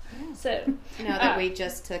 Yeah. So, Now that we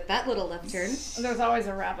just took that little left turn. there's always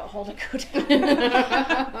a rabbit hole to go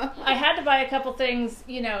down. I had to buy a couple things,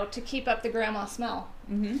 to keep up the grandma smell.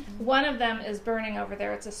 Mm-hmm. One of them is burning over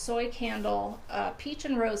there. It's a soy candle, peach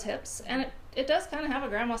and rose hips, and it does kind of have a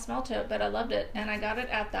grandma smell to it, but I loved it. And I got it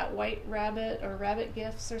at that White Rabbit or Rabbit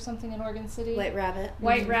Gifts or something in Oregon City. White Rabbit.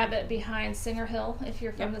 White Rabbit behind Singer Hill, if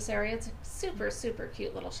you're from Yep. this area. It's a super, super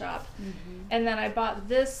cute little shop. Mm-hmm. And then I bought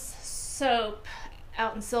this soap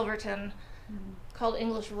out in Silverton called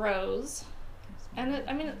English Rose. And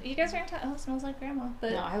you guys are going to it smells like grandma.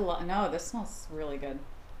 But No, this smells really good.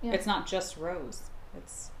 yeah. It's not just rose.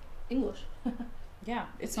 It's English. yeah.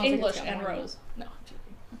 It It's smells like English it's got and more in it. rose. No, I'm joking.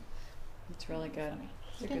 It's really good.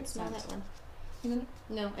 It's I a didn't good smell scent. that one. You didn't-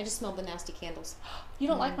 No, I just smelled the nasty candles. You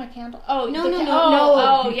don't like my candle? Oh, No, the no, ca- no, oh,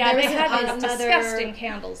 no. Oh, yeah, There they was had these another- disgusting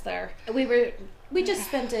candles there. We just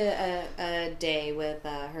spent a day with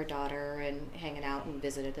her daughter and hanging out and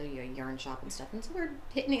visited the yarn shop and stuff. And so we're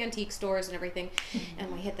hitting antique stores and everything.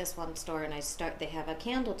 And we hit this one store and they have a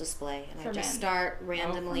candle display. And For I just men. start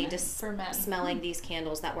randomly men. just For men. smelling these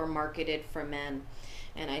candles that were marketed for men.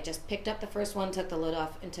 And I just picked up the first one, took the lid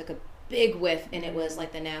off, and took a big whiff. And it was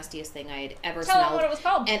like the nastiest thing I had ever Tell them smelled. what it was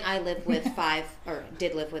called. And I live with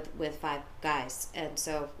did live with 5 guys. And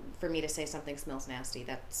so for me to say something smells nasty,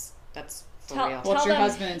 that's That's for Tell- real. tell- What's your them-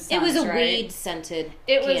 husband and It sons, was a right? weed scented.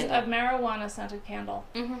 It was candle. a marijuana scented candle.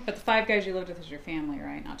 Mm-hmm. But the 5 guys you lived with is your family,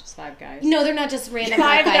 right? Not just 5 guys. No, they're not just random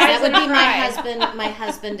 5 guys. guys That would and a be fry. my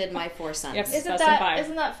husband and my 4 sons. Yep. Isn't Less than 5.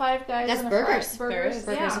 isn't that 5 guys? That's and a burgers. fry? Burgers,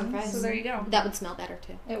 Burgers yeah. and fries. So there you go. That would smell better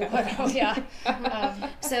too. It would. Oh yeah.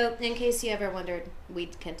 So, in case you ever wondered,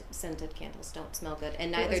 weed scented candles don't smell good,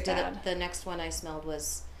 and neither was did bad. the next one I smelled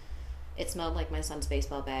was. It smelled like my son's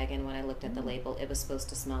baseball bag, and when I looked at the label, it was supposed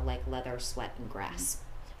to smell like leather, sweat, and grass.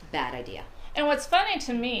 Bad idea. And what's funny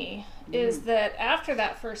to me is that after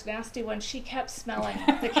that first nasty one, she kept smelling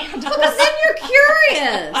the candles. Well, then you're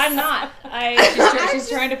curious. I'm not. She's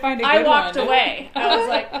trying to find a good I walked one. away. I was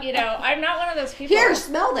like, I'm not one of those people. Here,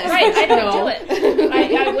 smell this. Right, I don't No. do it.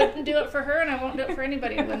 I wouldn't do it for her, and I won't do it for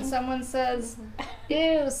anybody. When someone says,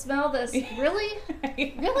 "Ew, smell this," really?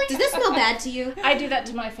 Really? Does this smell bad to you? I do that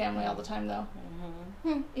to my family all the time, though.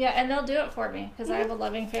 Yeah, and they'll do it for me because I have a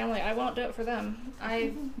loving family. I won't do it for them.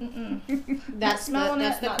 That's smelling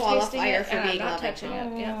that's it, the not tasting qualifier it, for and being I'm not loving. touching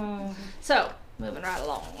it. Yeah. So moving right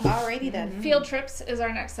along. Alrighty then. Field trips is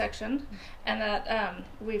our next section, and that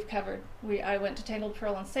we've covered. I went to Tangled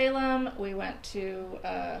Pearl in Salem. We went to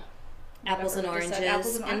Apples and whatever we just said, Oranges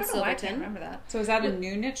Apples and in I don't know why I can't Silverton. remember that. So is that a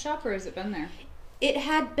new knit shop or has it been there? It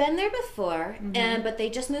had been there before, but they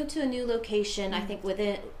just moved to a new location. I think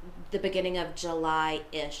within the beginning of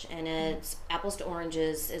July-ish, and it's Apples to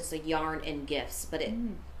Oranges. It's a yarn and gifts, but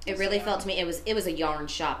it really felt to me it was a yarn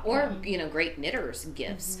shop or great knitters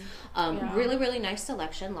gifts. Yeah. Really really nice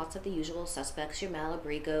selection. Lots of the usual suspects, your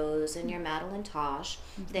Malabrigos and your Madeline Tosh.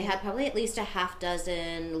 They had probably at least a half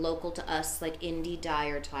dozen local to us like indie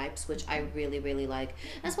dyer types, which I really really like,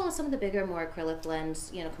 as well as some of the bigger more acrylic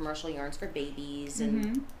blends, commercial yarns for babies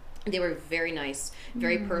and. They were very nice,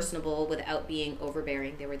 very personable without being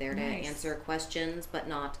overbearing. They were there to answer questions but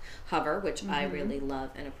not hover, which I really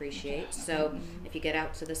love and appreciate. So if you get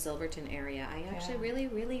out to the Silverton area, I actually really,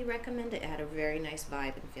 really recommend it. It had a very nice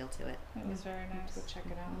vibe and feel to it. It was very nice. Go check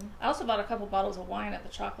it out. I also bought a couple bottles of wine at the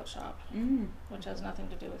chocolate shop, which has nothing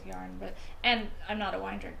to do with yarn. And I'm not a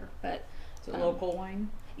wine drinker, but Is it local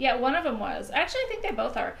wine? yeah, one of them was. Actually, I think they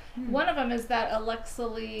both are. One of them is that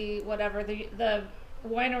Alexali, whatever, the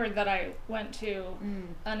winery that I went to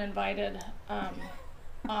uninvited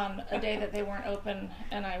on a day that they weren't open,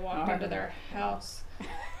 and I walked into their house,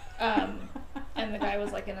 and the guy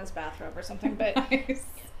was like in his bathrobe or something. But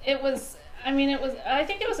it was. I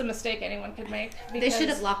think it was a mistake anyone could make. They should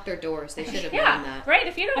have locked their doors. They should have known Yeah, that. right.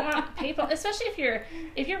 If you don't want people, especially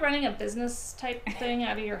if you're running a business type thing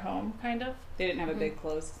out of your home, kind of. They didn't have a big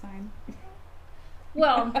close sign.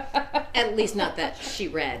 Well, At least not that she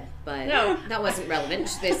read, but No. that wasn't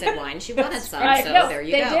relevant. They said wine. She wanted some, right. so No, there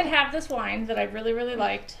you they go. did have this wine that I really, really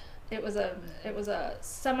liked. It was a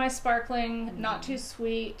semi-sparkling, not too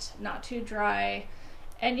sweet, not too dry,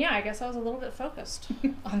 and yeah, I guess I was a little bit focused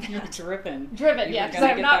on You're that. driven. Driven, You yeah, were because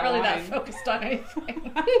gonna I'm get not that really that wine. focused on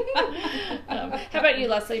anything. How about you,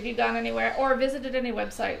 Leslie? Have you gone anywhere or visited any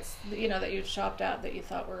websites that you've shopped at that you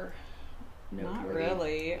thought were Not noteworthy?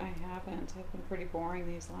 really. I haven't. I've been pretty boring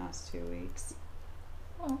these last 2 weeks.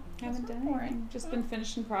 Well, I haven't done anything. Just been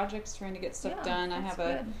finishing projects, trying to get stuff Yeah, done. I that's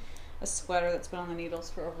have good. a sweater that's been on the needles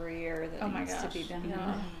for over a year that Oh my needs to gosh, be done.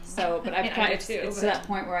 yeah. So, but I I've mean, I kind do of too, it's but- to that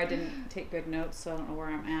point where I didn't take good notes, so I don't know where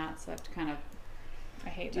I'm at. So I have to kind of I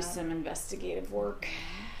hate do that. some investigative work.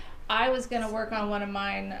 I was going to work on one of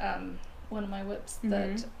mine, one of my whips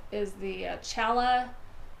that is the Chala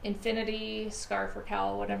Infinity Scarf or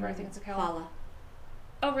cowl, whatever. I think it's a cowl. Challah.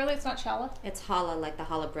 Oh, really? It's not Chala? It's challah, like the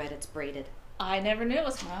challah bread. It's braided. I never knew it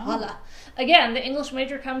was Wow. challah. Again, the English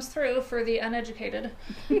major comes through for the uneducated.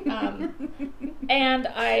 And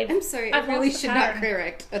I'm sorry, I've I really lost the should not pattern.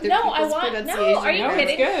 correct other No, people's I want- no, pronunciation. are you No,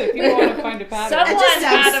 kidding? it's good if you want to find a pattern. Someone That just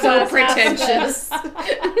out of sounds so us has pretentious.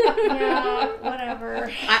 Yeah,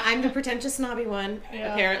 whatever. I'm the pretentious snobby one,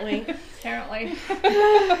 Yeah. apparently. Apparently.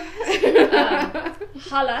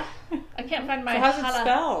 Challah. I can't find my So how's it challah.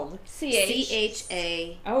 spelled? CH.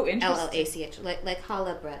 CHALLACH, Oh, interesting. like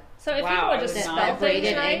challah bread. So if Wow, you I would just was That, not spell that braided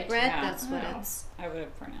things egg right, bread, Yeah. that's what Wow. it's. I would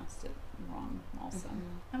have pronounced it wrong also.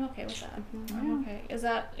 I'm okay with that. I'm okay. Is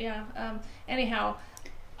that, yeah. Anyhow,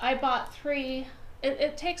 I bought 3,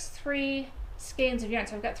 it takes 3 skeins of yarn.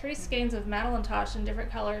 So I've got 3 skeins of Madeline Tosh in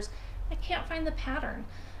different colors. I can't find the pattern.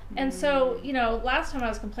 And so, last time I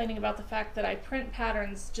was complaining about the fact that I print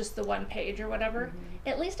patterns just the one page or whatever.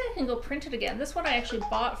 At least I can go print it again. This one I actually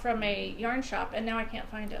bought from a yarn shop, and now I can't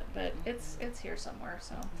find it. But it's here somewhere.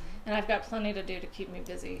 So, and I've got plenty to do to keep me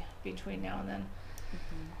busy between now and then.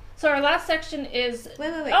 So our last section is.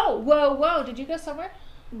 Wait. Oh, whoa! Did you go somewhere?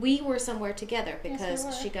 we were somewhere together because Yes,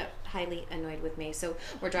 we she were. got highly annoyed with me. So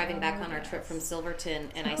we're driving back on our trip from Silverton,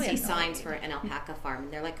 and I Totally see signs annoying. for an alpaca farm,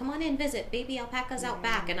 and they're like, "Come on in, visit baby alpacas out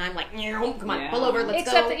back," and I'm like, "No, come on, Yeah. pull over, let's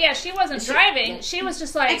Except go." that, yeah, she wasn't driving. She was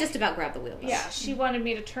just like, I just about grabbed the wheel. Though. yeah, she wanted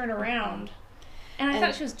me to turn around. And I And-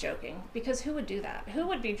 thought she was joking, because who would do that? Who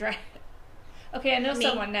would be driving? Okay, I know Me.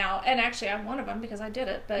 someone now, and actually I'm one of them because I did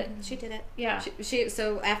it, but She did it. yeah.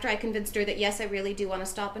 So after I convinced her that yes, I really do want to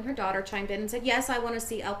stop, and her daughter chimed in and said yes, I want to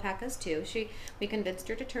see alpacas too. We convinced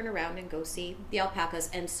her to turn around and go see the alpacas,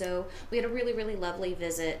 and so we had a really, really lovely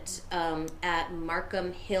visit at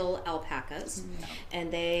Markham Hill Alpacas, and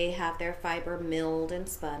they have their fiber milled and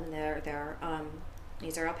spun.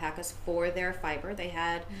 These are alpacas for their fiber. They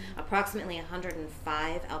had approximately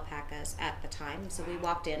 105 alpacas at the time. So we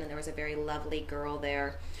walked in, and there was a very lovely girl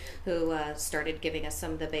there who started giving us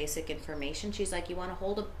some of the basic information. She's like, "You want to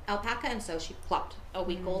hold an alpaca?" And so she plopped a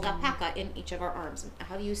week-old alpaca in each of our arms.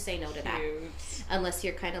 How do you say no to that? Cute. Unless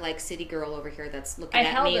you're kind of like city girl over here that's looking I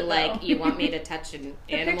at held me it, like though. you want me to touch an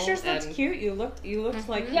The animal. pictures looked and- cute. You looked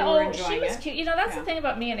like you Yeah, were oh, enjoying she was it. cute. You know, that's Yeah. the thing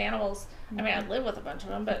about me and animals. I mean, I live with a bunch of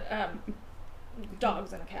them, but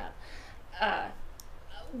dogs and a cat.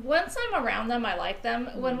 Once I'm around them, I like them.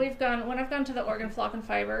 When I've gone to the Oregon Flock and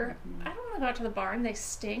Fiber, I don't want to go out to the barn. They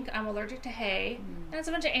stink. I'm allergic to hay, and it's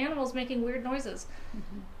a bunch of animals making weird noises.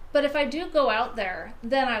 But if I do go out there,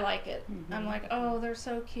 then I like it. I'm like, oh, they're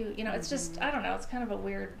so cute. You know, it's just, I don't know. It's kind of a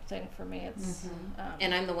weird thing for me. It's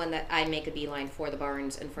And I'm the one that I make a beeline for the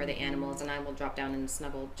barns and for the animals, and I will drop down and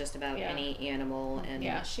snuggle just about Yeah. any animal. And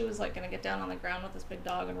yeah. She was like going to get down on the ground with this big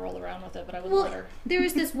dog and roll around with it, but I wouldn't let Well, her. there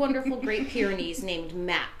is this wonderful Great Pyrenees named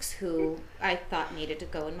Max who I thought needed to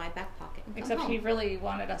go in my back pocket. and come Except home. he really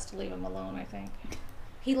wanted us to leave him alone, I think.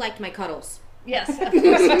 He liked my cuddles. Yes, of course he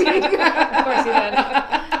did. Of course he did.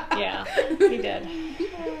 Yeah, he did.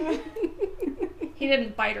 He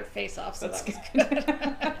didn't bite her face off, so That's that was good.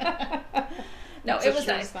 No, That's it a was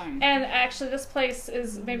sure nice. sign. And actually, this place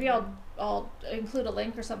is, maybe I'll include a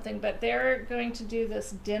link or something, but they're going to do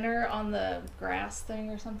this dinner on the grass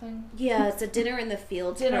thing or something. Yeah, it's a dinner in the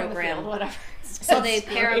field Dinner program. in the field, whatever. So they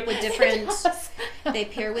pair up with different. Yes. They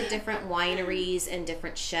pair with different wineries and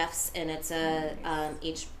different chefs, and it's a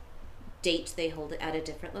each date they hold it at a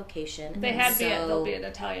different location. They And had so, there'll be an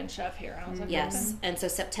Italian chef here, and I was like, Yes, okay. and so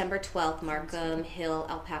September 12th, Markham Hill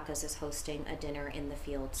Alpacas is hosting a dinner in the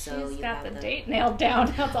field. So She's you got have the date nailed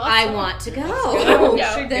down. That's awesome. I want to go. go.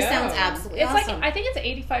 Should This go. sounds absolutely It's awesome. like, I think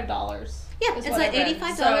it's $85. Yeah, is it's what like I read.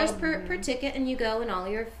 $85 So- per ticket, and you go, and all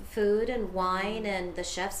your food and wine, and the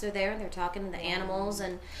chefs are there, and they're talking to the animals,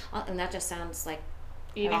 and that just sounds like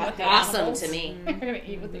Eating with the awesome animals. to me. You're going to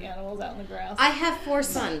eat with the animals out in the grass. I have 4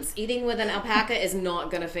 sons. Eating with an alpaca is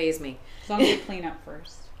not gonna phase me. As long as you clean up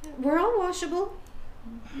first. We're all washable.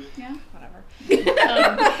 Yeah. Whatever.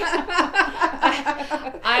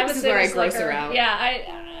 I'm This a is where I serious gross licker. her out.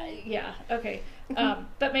 Yeah, yeah, okay.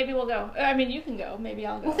 But maybe we'll go. I mean, you can go. Maybe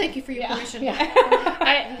I'll go. Well, thank you for your Yeah, permission.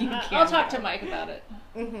 Yeah. You I'll can talk go. to Mike about it.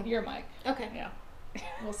 Mhm. You're Mike. Okay. Yeah.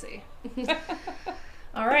 We'll see.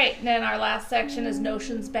 All right. Then our last section is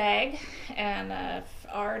notions bag. And if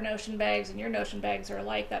our notion bags and your notion bags are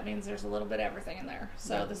alike, that means there's a little bit of everything in there.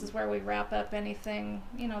 So this is where we wrap up anything,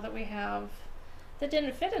 that we have that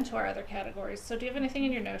didn't fit into our other categories. So do you have anything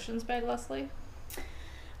in your notions bag, Leslie?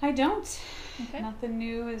 I don't. Okay. Nothing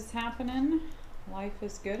new is happening. Life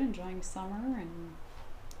is good. Enjoying summer and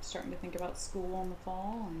starting to think about school in the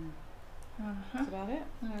fall, and Uh-huh. that's about it.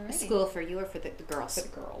 Alrighty. School for you or for the girls? For the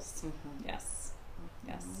girls. Mhm. Yes.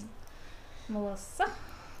 Yes. Melissa?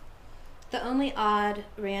 The only odd,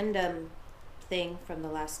 random thing from the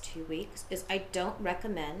last 2 weeks is I don't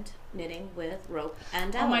recommend knitting with rope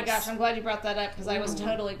and dowels. Oh my gosh, I'm glad you brought that up because I was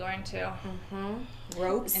totally going to.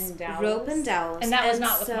 Rope and dowels. Rope and dowels. And that was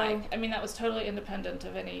not with so- Mike. I mean, that was totally independent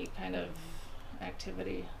of any kind of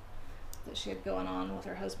activity that she had going on with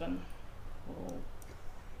her husband.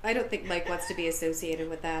 I don't think Mike wants to be associated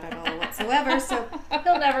with that at all whatsoever. So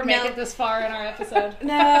He'll never make No. it this far in our episode.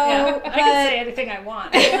 no, Yeah, but I can say anything I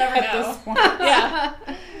want. You'll never know. Yeah.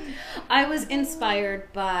 I was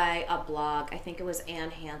inspired by a blog. I think it was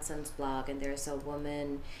Anne Hanson's blog, and there's a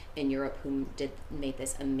woman in Europe who made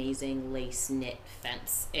this amazing lace knit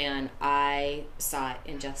fence, and I saw it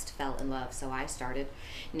and just fell in love. So I started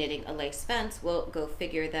knitting a lace fence. Well, go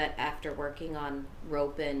figure that after working on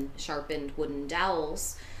rope and sharpened wooden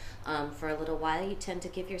dowels for a little while, you tend to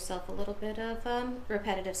give yourself a little bit of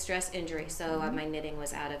repetitive stress injury. So my knitting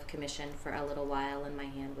was out of commission for a little while, and my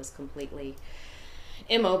hand was completely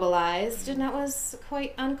immobilized, and that was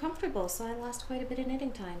quite uncomfortable. So I lost quite a bit of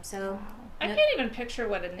knitting time. So I can't even picture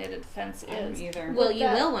what a knitted fence I don't is. either. well, you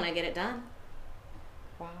That- will when I get it done.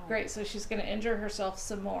 Wow. Great. So she's going to injure herself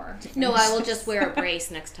some more. No, I will just wear a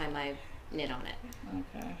brace next time I knit on it.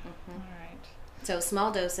 Okay. All right. So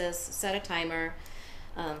small doses, set a timer.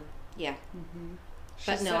 Yeah. She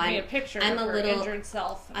But no, sent me a picture I'm of a her little- injured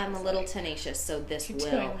self. and I'm I a was little like, tenacious, so this "You will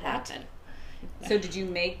doing what?" happen. So did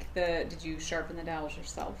you sharpen the dowels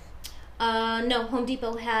yourself? No, Home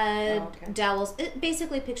Depot had okay. dowels. It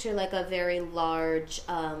basically picture like a very large,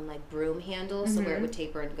 like broom handle, so where it would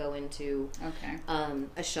taper and go into Okay.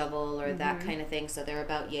 a shovel or that kind of thing. So they're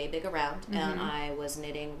about yay big around. And I was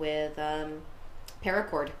knitting with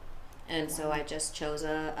paracord. And so I just chose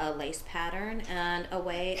a lace pattern, and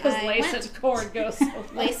away Because I lace went. and cord goes so well.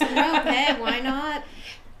 Lace and rope, hey, why not?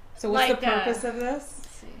 So what's Like, the purpose of this? Let's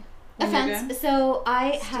see. A When you're fence. done? So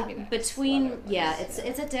I Stevie have Nicks, between whatever it yeah, is,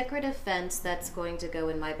 it's a decorative fence that's going to go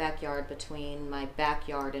in my backyard between my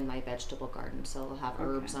backyard and my vegetable garden. So it'll have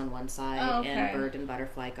herbs on one side Oh, okay. and bird and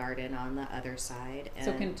butterfly garden on the other side. And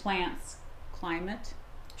So can plants climb it?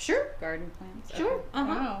 sure, Garden plants? sure, Okay.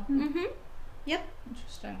 Wow. Yep.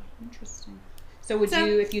 Interesting. Interesting. So would So-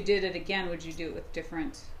 you, if you did it again, would you do it with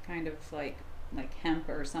different kind of like hemp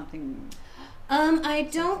or something? I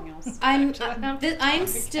don't. else. I'm Back to the I'm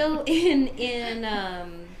still in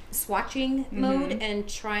swatching mode Mhm. and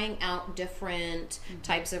trying out different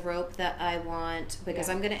types of rope that I want, because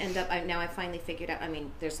Yeah. I'm going to end up. I finally figured out. I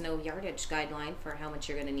mean, there's no yardage guideline for how much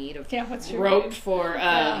you're going to need of Yeah, what's your rope range? for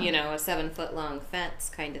Yeah. a 7-foot long fence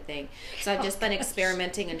kind of thing. So I've just been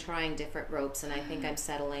experimenting and trying different ropes, and I think I'm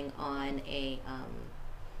settling on a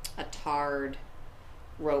tarred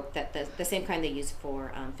rope that the same kind they use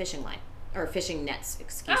for fishing line or fishing nets.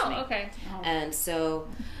 Excuse me. Oh, okay. Oh. And so,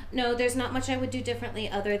 no, there's not much I would do differently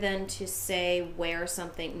other than to say wear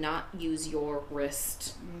something, not use your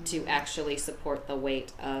wrist to actually support the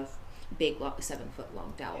weight of big 7-foot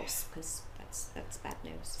long dowels, because that's bad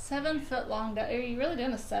news. 7 foot long. Are you really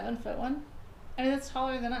doing a 7 foot one? I mean, that's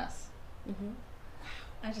taller than us. Mm-hmm.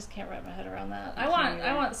 I just can't wrap my head around that. I I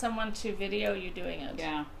can't want someone to video you doing it.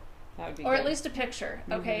 Yeah. That would be Or good. at least a picture.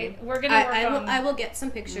 Okay, we're gonna work on. I will get some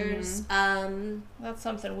pictures. That's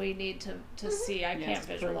something we need to see. I Yeah, can't it's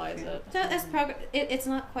visualize proof, it. So as it's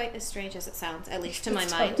not quite as strange as it sounds, at least to my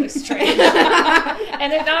It's mind. totally strange.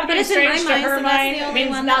 And it not But being it's in my strange to mind, her so that's the mind only means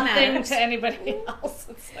one that nothing matters. to anybody else.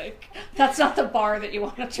 It's like that's not the bar that you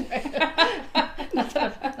want to try.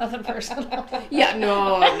 nothing personal. Yeah,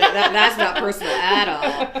 no, that's not personal at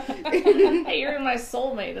all. Hey, you're my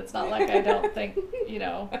soulmate. It's not like I don't think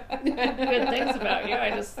good things about you.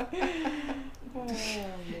 I just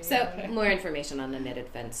So more information on the knitted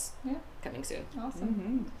fence Yeah. coming soon.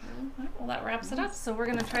 awesome. All right, well, that wraps it up. So we're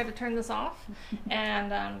gonna try to turn this off,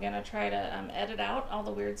 and I'm gonna try to edit out all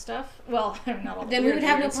the weird stuff. Well, not all the Then we weird, would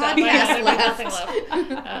have no weird stuff. podcast I have nothing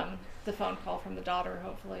left. left. The phone call from the daughter,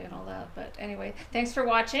 hopefully, and all that. But anyway, thanks for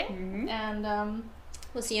watching, and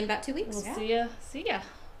We'll see you in about 2 weeks. we'll see ya.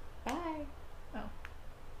 Bye. Oh,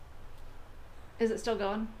 is it still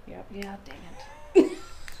going? Yep. Yeah. Dang it.